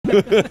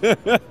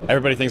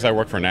Everybody thinks I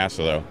work for NASA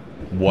though.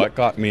 What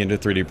got me into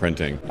 3D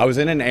printing? I was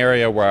in an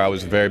area where I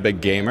was a very big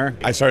gamer.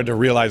 I started to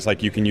realize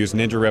like you can use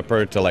Ninja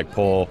Ripper to like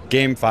pull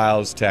game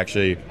files to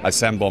actually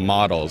assemble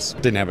models.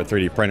 Didn't have a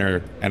 3D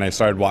printer, and I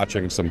started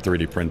watching some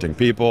 3D printing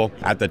people.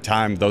 At the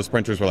time, those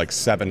printers were like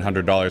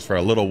 $700 for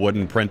a little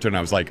wooden printer, and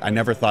I was like, I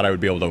never thought I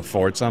would be able to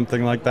afford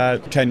something like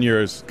that. 10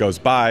 years goes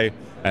by,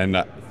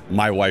 and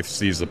my wife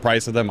sees the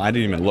price of them. I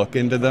didn't even look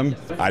into them.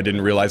 I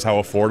didn't realize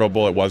how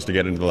affordable it was to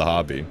get into the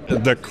hobby.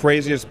 The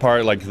craziest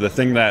part, like the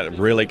thing that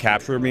really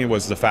captured me,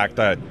 was the fact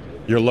that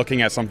you're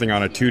looking at something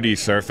on a 2D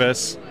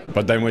surface,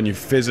 but then when you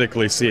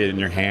physically see it in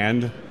your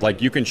hand, like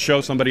you can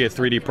show somebody a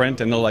 3D print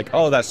and they're like,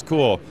 oh, that's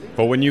cool.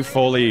 But when you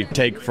fully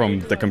take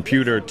from the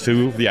computer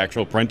to the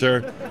actual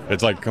printer,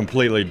 it's like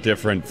completely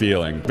different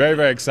feeling. Very,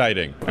 very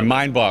exciting and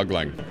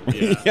mind-boggling.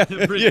 Yeah,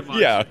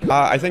 yeah.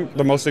 I think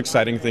the most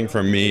exciting thing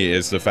for me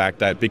is the fact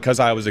that because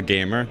I was a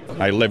gamer,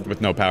 I lived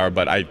with no power,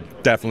 but I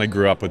definitely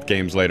grew up with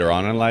games later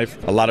on in life.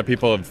 A lot of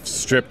people have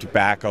stripped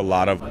back a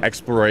lot of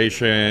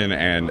exploration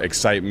and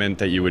excitement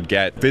that you would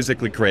get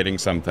physically creating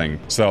something.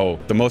 So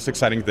the most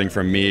exciting thing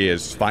for me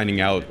is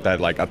finding out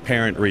that like a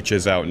parent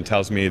reaches out and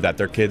tells me that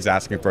their kid's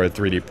asking for a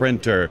 3D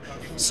printer,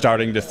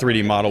 starting to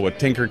 3D model with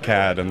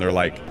Tinkercad, and they're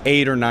like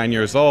 8 or 9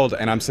 years old,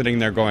 and I'm sitting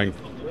there going,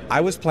 I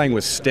was playing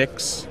with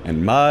sticks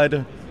and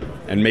mud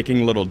and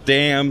making little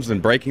dams and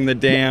breaking the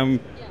dam.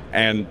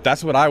 And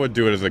that's what I would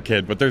do as a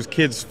kid, but there's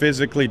kids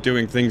physically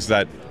doing things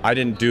that I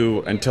didn't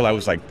do until I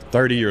was like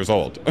 30 years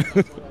old.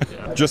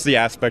 Just the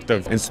aspect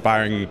of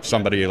inspiring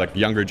somebody like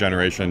younger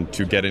generation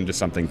to get into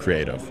something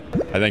creative.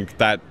 I think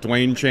that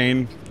Dwayne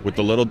chain with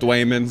the little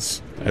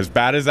Dwaymans, as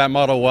bad as that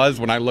model was,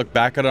 when I look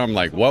back at it, I'm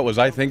like, what was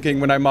I thinking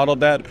when I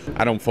modeled that?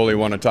 I don't fully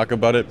want to talk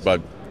about it,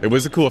 but it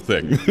was a cool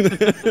thing.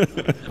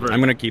 I'm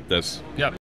gonna keep this. Yeah.